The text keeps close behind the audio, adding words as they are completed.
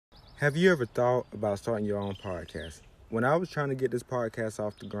Have you ever thought about starting your own podcast? When I was trying to get this podcast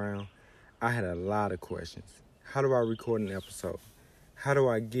off the ground, I had a lot of questions. How do I record an episode? How do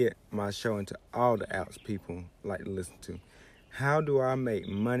I get my show into all the apps people like to listen to? How do I make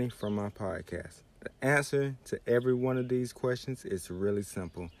money from my podcast? The answer to every one of these questions is really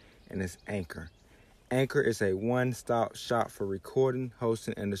simple, and it's Anchor. Anchor is a one-stop shop for recording,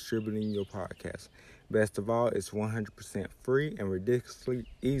 hosting, and distributing your podcast. Best of all, it's 100% free and ridiculously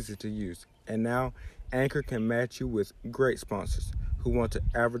easy to use. And now, Anchor can match you with great sponsors who want to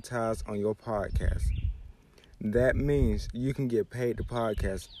advertise on your podcast. That means you can get paid to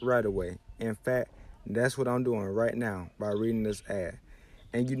podcast right away. In fact, that's what I'm doing right now by reading this ad.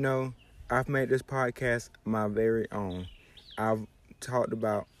 And you know, I've made this podcast my very own. I've talked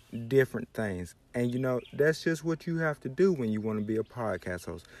about different things. And you know, that's just what you have to do when you want to be a podcast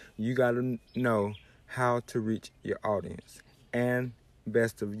host. You got to know how to reach your audience. And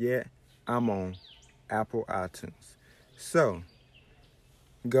best of yet, I'm on Apple iTunes. So,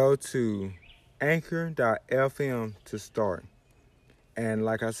 go to anchor.fm to start. And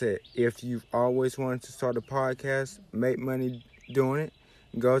like I said, if you've always wanted to start a podcast, make money doing it,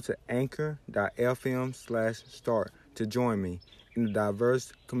 go to anchor.fm/start to join me in the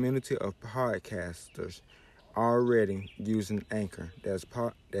diverse community of podcasters already using Anchor. That's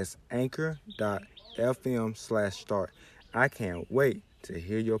anchor.fm/start. I can't wait to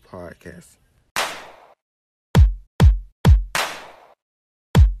hear your podcast.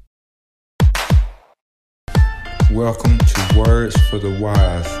 Welcome to Words for the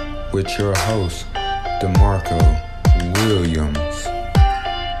Wise with your host, Demarco Williams.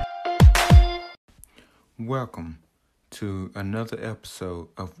 Welcome to another episode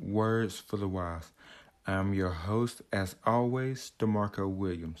of Words for the Wise. I'm your host, as always, Demarco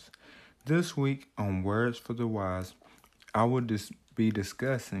Williams. This week on Words for the Wise, I will be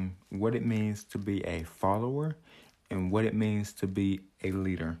discussing what it means to be a follower and what it means to be a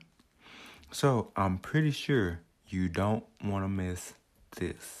leader. So I'm pretty sure you don't want to miss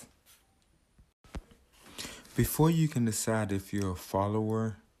this. Before you can decide if you're a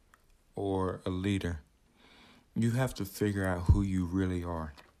follower or a leader, you have to figure out who you really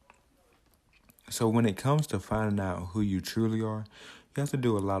are. So when it comes to finding out who you truly are, you have to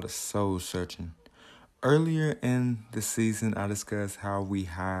do a lot of soul searching. Earlier in the season, I discussed how we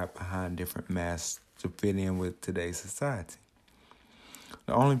hide behind different masks to fit in with today's society.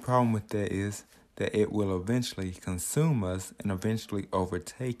 The only problem with that is that it will eventually consume us and eventually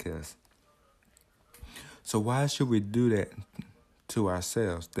overtake us. So why should we do that to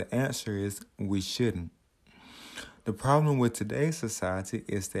ourselves? The answer is we shouldn't. The problem with today's society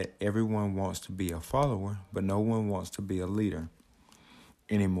is that everyone wants to be a follower, but no one wants to be a leader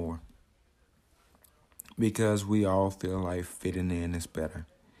anymore. Because we all feel like fitting in is better.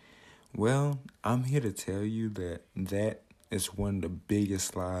 Well, I'm here to tell you that is one of the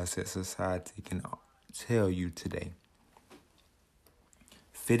biggest lies that society can tell you today.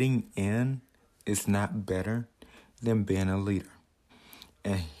 Fitting in is not better than being a leader.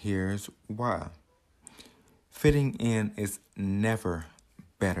 And here's why. Fitting in is never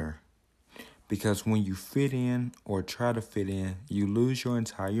better. Because when you fit in or try to fit in, you lose your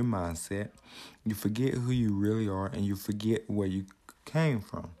entire mindset. You forget who you really are and you forget where you came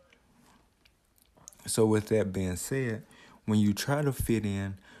from. So with that being said, when you try to fit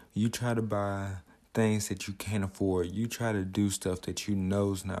in, you try to buy things that you can't afford. You try to do stuff that you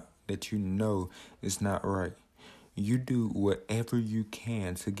know is not right. You do whatever you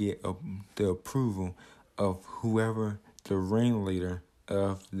can to get the approval of whoever the ringleader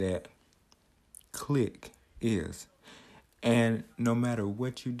of that clique is. And no matter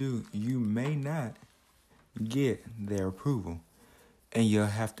what you do, you may not get their approval. And you'll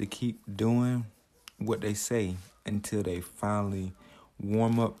have to keep doing what they say until they finally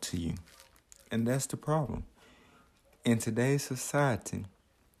warm up to you. And that's the problem. In today's society,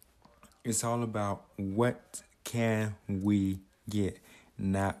 it's all about what can we get,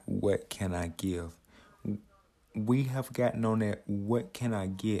 not what can I give. We have gotten on that what can I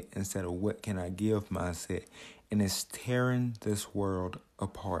get instead of what can I give mindset, and it's tearing this world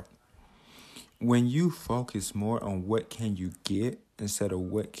apart. When you focus more on what can you get instead of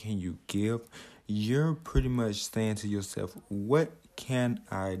what can you give, you're pretty much saying to yourself, what can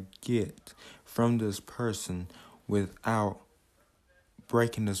I get from this person without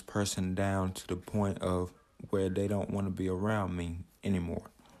breaking this person down to the point of where they don't want to be around me anymore?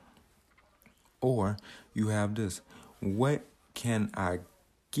 Or you have this, what can I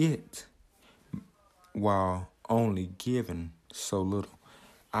get while only giving so little?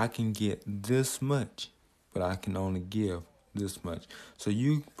 I can get this much, but I can only give this much. So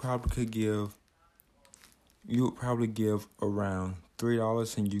you would probably give around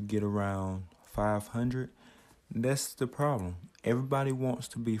 $3 and you get around 500. That's the problem. Everybody wants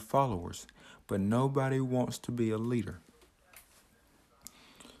to be followers, but nobody wants to be a leader.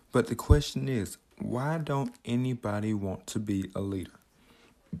 But the question is, why don't anybody want to be a leader?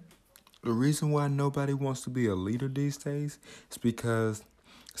 The reason why nobody wants to be a leader these days is because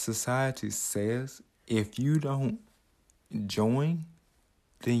society says if you don't join,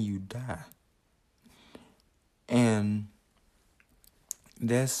 then you die. And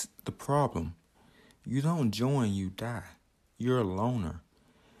that's the problem. You don't join, you die. You're a loner.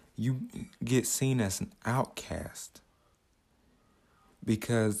 You get seen as an outcast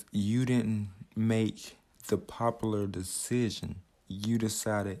because you didn't make the popular decision. You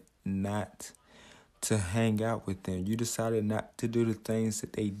decided not to hang out with them. You decided not to do the things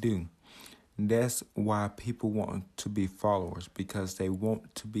that they do. That's why people want to be followers, because they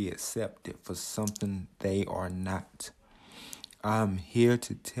want to be accepted for something they are not. I'm here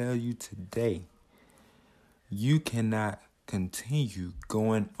to tell you today, you cannot continue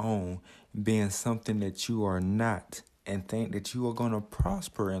going on being something that you are not and think that you are going to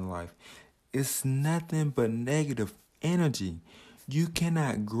prosper in life. It's nothing but negative energy. You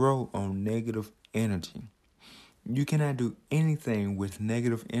cannot grow on negative energy. You cannot do anything with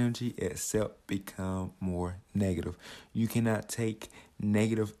negative energy except become more negative. You cannot take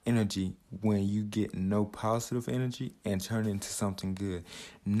negative energy when you get no positive energy and turn it into something good.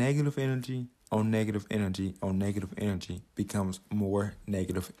 Negative energy on negative energy on negative energy becomes more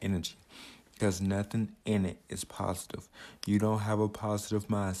negative energy because nothing in it is positive. You don't have a positive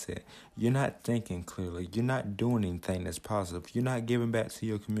mindset. You're not thinking clearly. You're not doing anything that's positive. You're not giving back to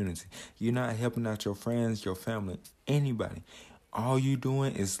your community. You're not helping out your friends, your family, anybody. All you're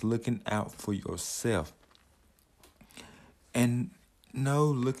doing is looking out for yourself. And no,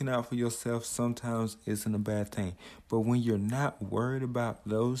 looking out for yourself sometimes isn't a bad thing. But when you're not worried about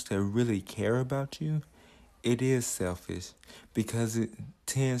those that really care about you, it is selfish because it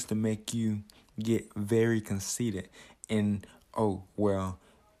tends to make you get very conceited and, oh, well,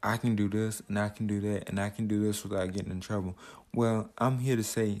 I can do this and I can do that and I can do this without getting in trouble. Well, I'm here to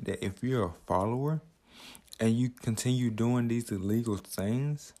say that if you're a follower and you continue doing these illegal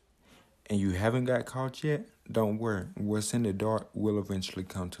things and you haven't got caught yet, don't worry. What's in the dark will eventually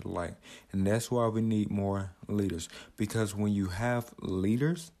come to the light. And that's why we need more leaders. Because when you have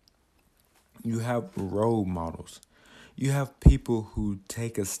leaders, you have role models. You have people who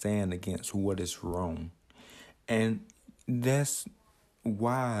take a stand against what is wrong. And that's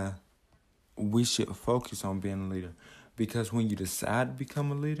why we should focus on being a leader. Because when you decide to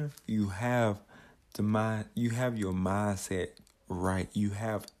become a leader, you have your mindset right. You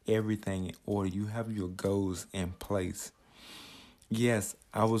have everything in order. You have your goals in place. Yes,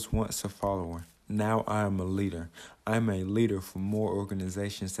 I was once a follower. Now I am a leader. I'm a leader for more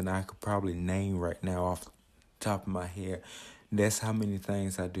organizations than I could probably name right now off the top of my head. That's how many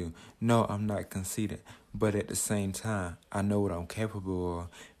things I do. No, I'm not conceited. But at the same time, I know what I'm capable of.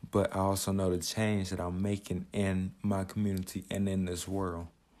 But I also know the change that I'm making in my community and in this world.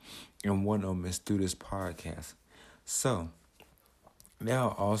 And one of them is through this podcast. So, there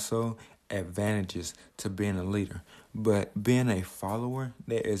are also advantages to being a leader. But being a follower,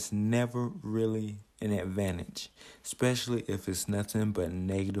 there is never really an advantage, especially if it's nothing but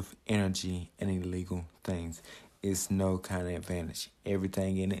negative energy and illegal things. It's no kind of advantage.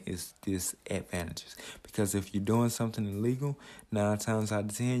 Everything in it is disadvantages. Because if you're doing something illegal, 9 times out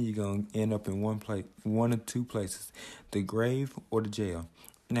of 10, you're going to end up in one of two places, the grave or the jail.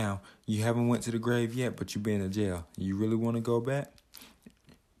 Now, you haven't went to the grave yet, but you've been in jail. You really want to go back?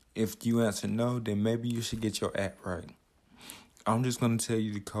 If you answer no, then maybe you should get your act right. I'm just going to tell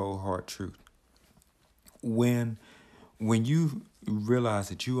you the cold, hard truth. When you realize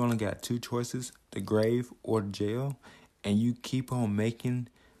that you only got 2 choices, the grave or the jail, and you keep on making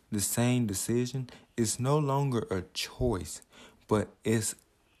the same decision, it's no longer a choice, but it's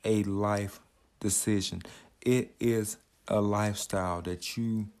a life decision. It is a lifestyle that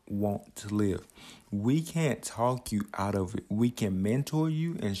you want to live. We can't talk you out of it. We can mentor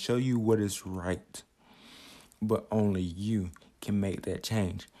you and show you what is right, but only you can make that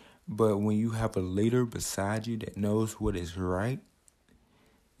change. But when you have a leader beside you that knows what is right,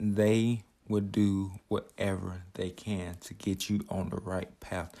 they will do whatever they can to get you on the right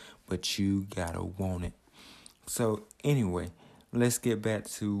path, but you gotta want it. So anyway, let's get back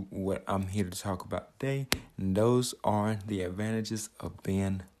to what I'm here to talk about today, and those are the advantages of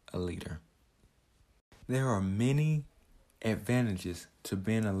being a leader. There are many advantages to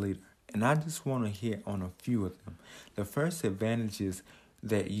being a leader, And I just want to hit on a few of them. The first advantage is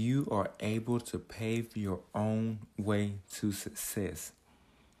that you are able to pave your own way to success.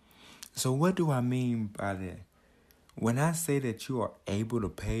 So what do I mean by that? When I say that you are able to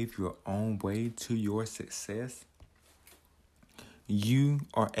pave your own way to your success, you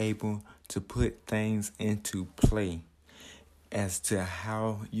are able to put things into play as to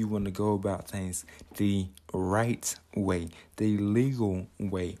how you want to go about things the right way, the legal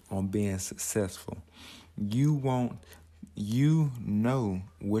way on being successful. You know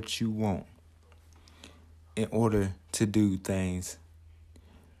what you want in order to do things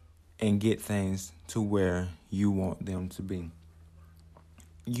and get things to where you want them to be.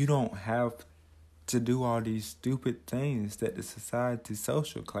 You don't have to do all these stupid things that the society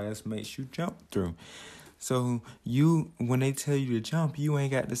social class makes you jump through. So when they tell you to jump, you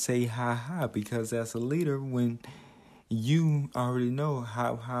ain't got to say hi because as a leader, when you already know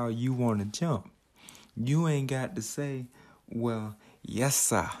how you want to jump, you ain't got to say, well, yes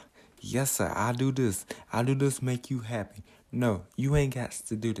sir, I do this make you happy. No, you ain't got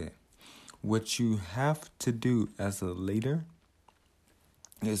to do that. What you have to do as a leader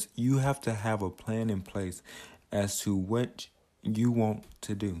is you have to have a plan in place as to what you want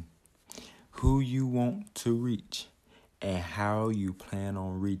to do, who you want to reach, and how you plan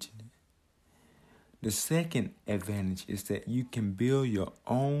on reaching it. The second advantage is that you can build your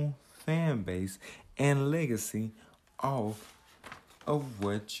own fan base and legacy off of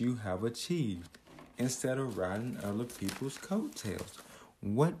what you have achieved instead of riding other people's coattails.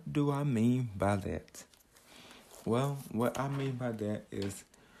 What do I mean by that? Well, what I mean by that is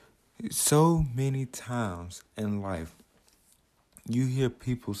so many times in life, you hear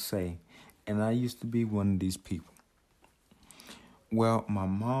people say, and I used to be one of these people, well, my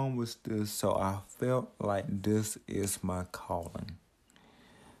mom was this, so I felt like this is my calling.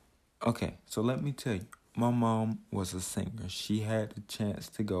 Okay, so let me tell you, my mom was a singer. She had the chance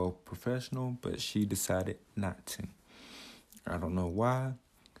to go professional, but she decided not to. I don't know why,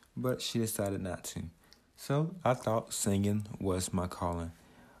 but she decided not to. So I thought singing was my calling.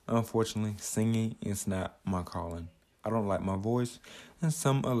 Unfortunately, singing is not my calling. I don't like my voice, and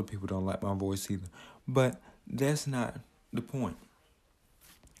some other people don't like my voice either. But that's not the point.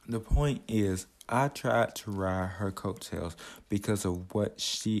 The point is, I tried to ride her coattails because of what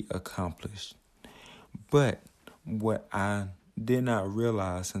she accomplished. But what I did not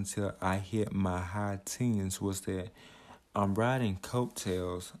realize until I hit my high teens was that I'm riding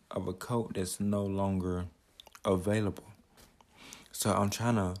coattails of a coat that's no longer available. So I'm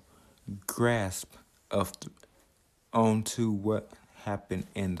trying to grasp onto what happened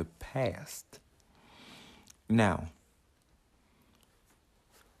in the past. Now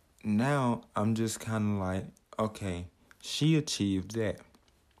I'm just kind of like, okay, she achieved that.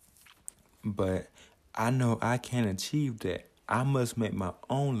 But I know I can't achieve that. I must make my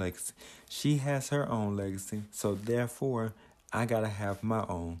own legacy. She has her own legacy, so therefore, I gotta have my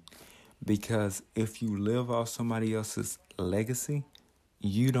own. Because if you live off somebody else's legacy,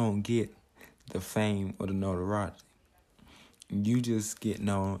 you don't get the fame or the notoriety. You just get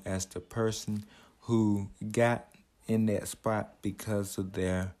known as the person who got in that spot because of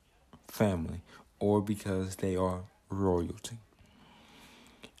their family or because they are royalty.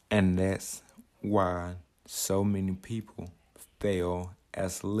 And that's why so many people fail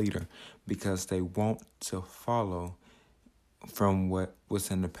as a leader, because they want to follow from what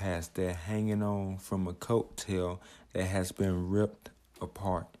was in the past. They're hanging on from a coattail that has been ripped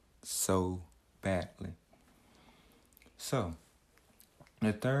apart so badly. So,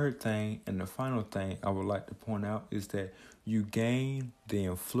 the third thing and the final thing I would like to point out is that you gain the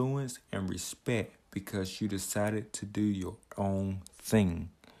influence and respect because you decided to do your own thing.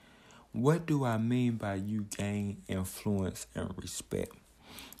 What do I mean by you gain influence and respect?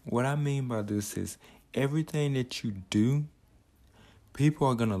 What I mean by this is everything that you do, people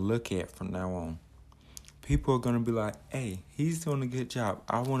are going to look at from now on. People are going to be like, hey, he's doing a good job.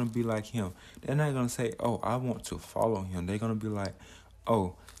 I want to be like him. They're not going to say, oh, I want to follow him. They're going to be like,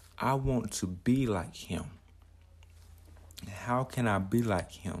 oh, I want to be like him. How can I be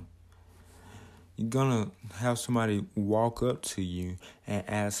like him? You're going to have somebody walk up to you and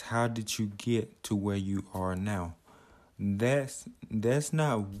ask, how did you get to where you are now? That's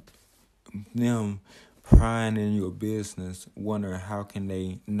not them prying in your business, wondering how can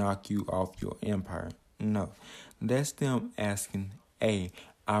they knock you off your empire. No, that's them asking,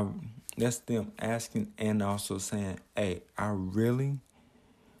 that's them asking and also saying, hey, I really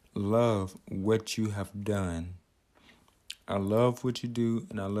love what you have done. I love what you do,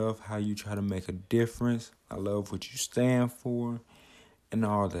 and I love how you try to make a difference. I love what you stand for and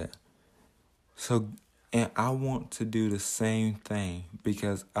all that. So, and I want to do the same thing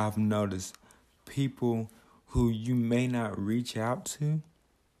because I've noticed people who you may not reach out to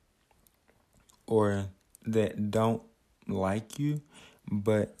or that don't like you,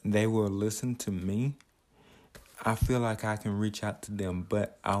 but they will listen to me. I feel like I can reach out to them,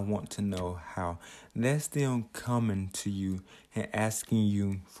 but I want to know how. That's them coming to you and asking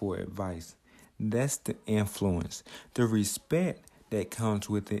you for advice. That's the influence. The respect that comes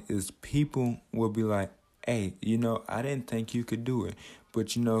with it is people will be like, hey, I didn't think you could do it.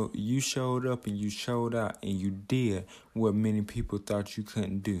 But you showed up and you showed out and you did what many people thought you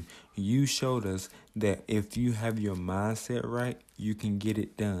couldn't do. You showed us that if you have your mindset right, you can get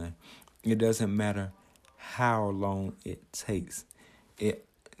it done. It doesn't matter how long it takes. It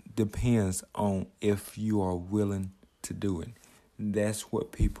depends on if you are willing to do it. That's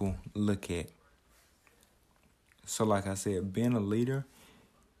what people look at. So like I said, being a leader,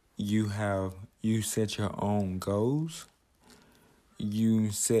 you set your own goals,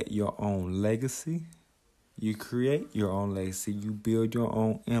 you set your own legacy, you create your own legacy, you build your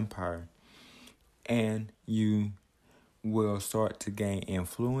own empire, and you will start to gain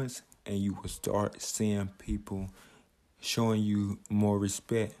influence, and you will start seeing people showing you more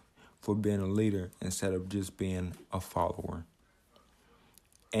respect for being a leader instead of just being a follower.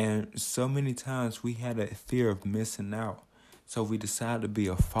 And so many times we had a fear of missing out, so we decided to be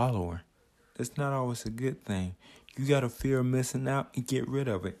a follower. That's not always a good thing. You got a fear of missing out and get rid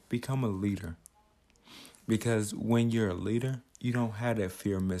of it. Become a leader. Because when you're a leader, you don't have that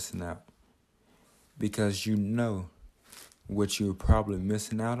fear of missing out. Because you know what you're probably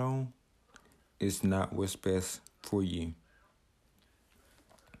missing out on is not what's best for you.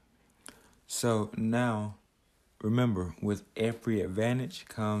 So now, remember, with every advantage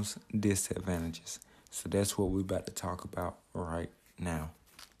comes disadvantages. So that's what we're about to talk about right now.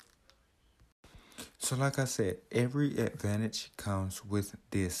 So like I said, every advantage comes with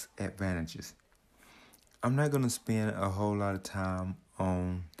disadvantages. I'm not going to spend a whole lot of time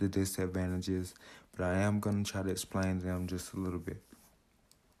on the disadvantages, but I am going to try to explain them just a little bit.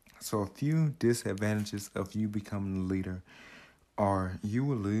 So a few disadvantages of you becoming a leader are you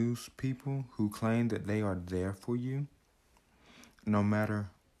will lose people who claim that they are there for you no matter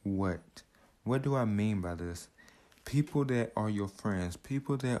what. What do I mean by this? People that are your friends,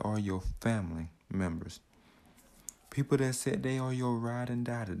 people that are your family members, people that said they are your ride and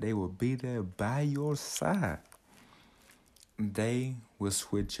die, that they will be there by your side. They will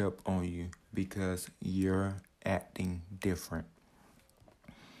switch up on you because you're acting different.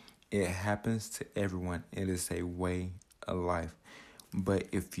 It happens to everyone. It is a way of life. But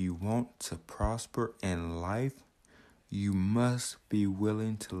if you want to prosper in life, you must be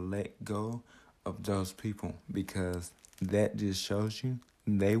willing to let go of those people, because that just shows you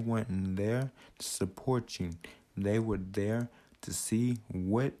they weren't there to support you. They were there to see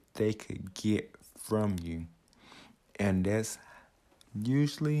what they could get from you. And that's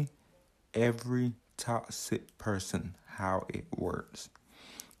usually every toxic person, how it works.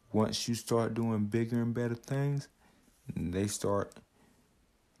 Once you start doing bigger and better things, they start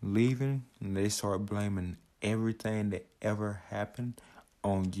leaving and they start blaming everything that ever happened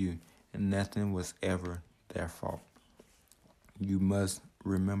on you. And nothing was ever their fault. You must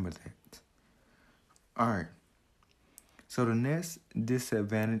remember that. Alright. So the next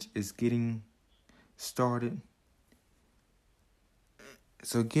disadvantage is getting started.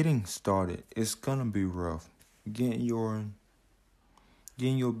 So getting started, it's gonna be rough. Getting your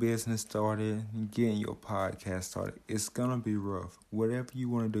business started, getting your podcast started, it's gonna be rough. Whatever you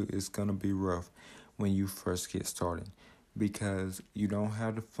want to do, it's gonna be rough when you first get started, because you don't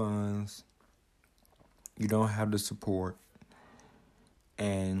have the funds, you don't have the support,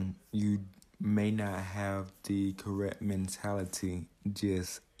 and you may not have the correct mentality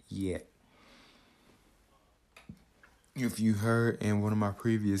just yet. If you heard in one of my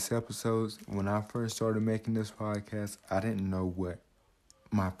previous episodes, when I first started making this podcast, I didn't know what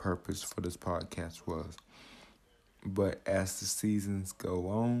my purpose for this podcast was. But as the seasons go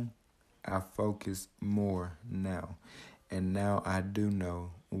on, I focus more now. And now I do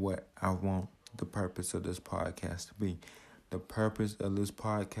know what I want the purpose of this podcast to be. The purpose of this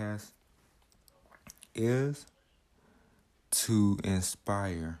podcast is to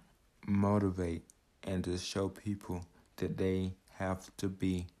inspire, motivate, and to show people that they have to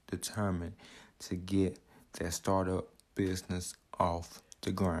be determined to get their startup business off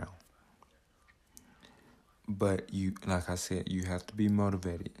the ground. But you, like I said, you have to be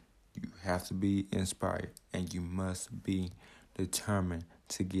motivated, you have to be inspired, and you must be determined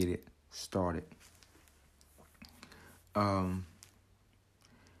to get it started.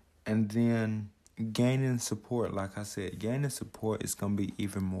 And then gaining support, like I said, gaining support is going to be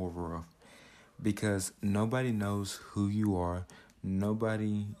even more rough because nobody knows who you are.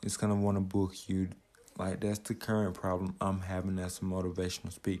 Nobody is going to want to book you. Like, that's the current problem I'm having as a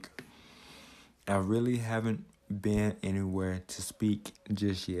motivational speaker. I really haven't been anywhere to speak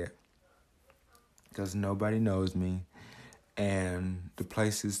just yet because nobody knows me. And the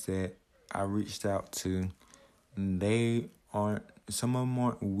places that I reached out to, some of them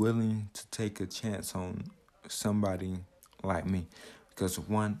aren't willing to take a chance on somebody like me. Because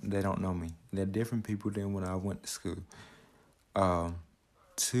one, they don't know me. They're different people than when I went to school.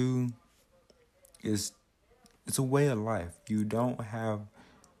 Two, it's a way of life. You don't have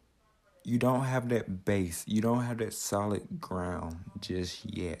that base. You don't have that solid ground just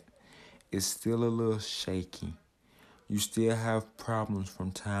yet. It's still a little shaky. You still have problems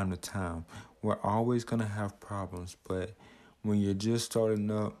from time to time. We're always going to have problems, but when you're just starting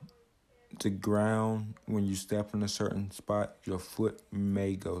up, the ground, when you step in a certain spot, your foot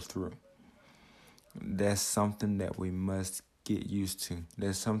may go through. That's something that we must get used to.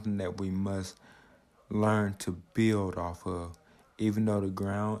 That's something that we must learn to build off of. Even though the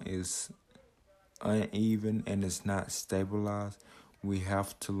ground is uneven and it's not stabilized, we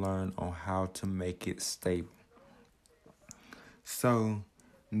have to learn on how to make it stable. So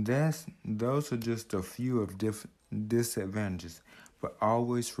those are just a few of disadvantages. But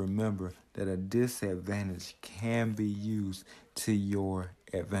always remember that a disadvantage can be used to your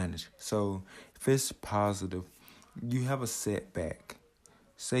advantage. So if it's positive, you have a setback.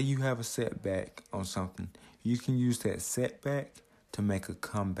 Say you have a setback on something. You can use that setback to make a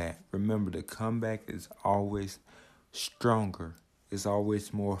comeback. Remember, the comeback is always stronger. It's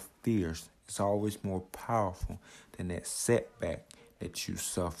always more fierce. It's always more powerful than that setback that you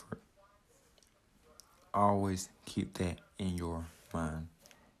suffered. Always keep that in your mind.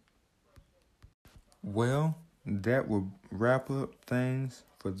 Well, that will wrap up things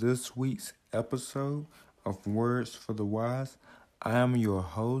for this week's episode of Words for the Wise. I am your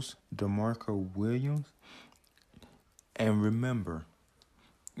host, Demarco Williams. And remember,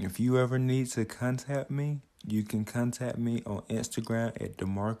 if you ever need to contact me, you can contact me on Instagram at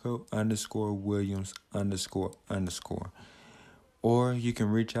Demarco_Williams__. Or you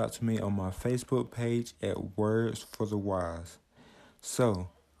can reach out to me on my Facebook page at Words for the Wise. So,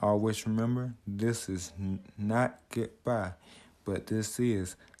 always remember, this is not goodbye, but this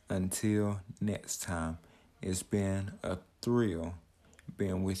is until next time. It's been a thrill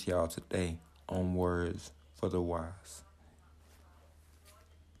being with y'all today on Words for the Wise.